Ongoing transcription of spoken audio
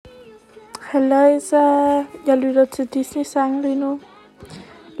Halløjsa, jeg lytter til Disney-sange lige nu.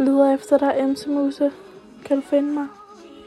 Leder efter dig, Emsemuse. Kan du finde mig?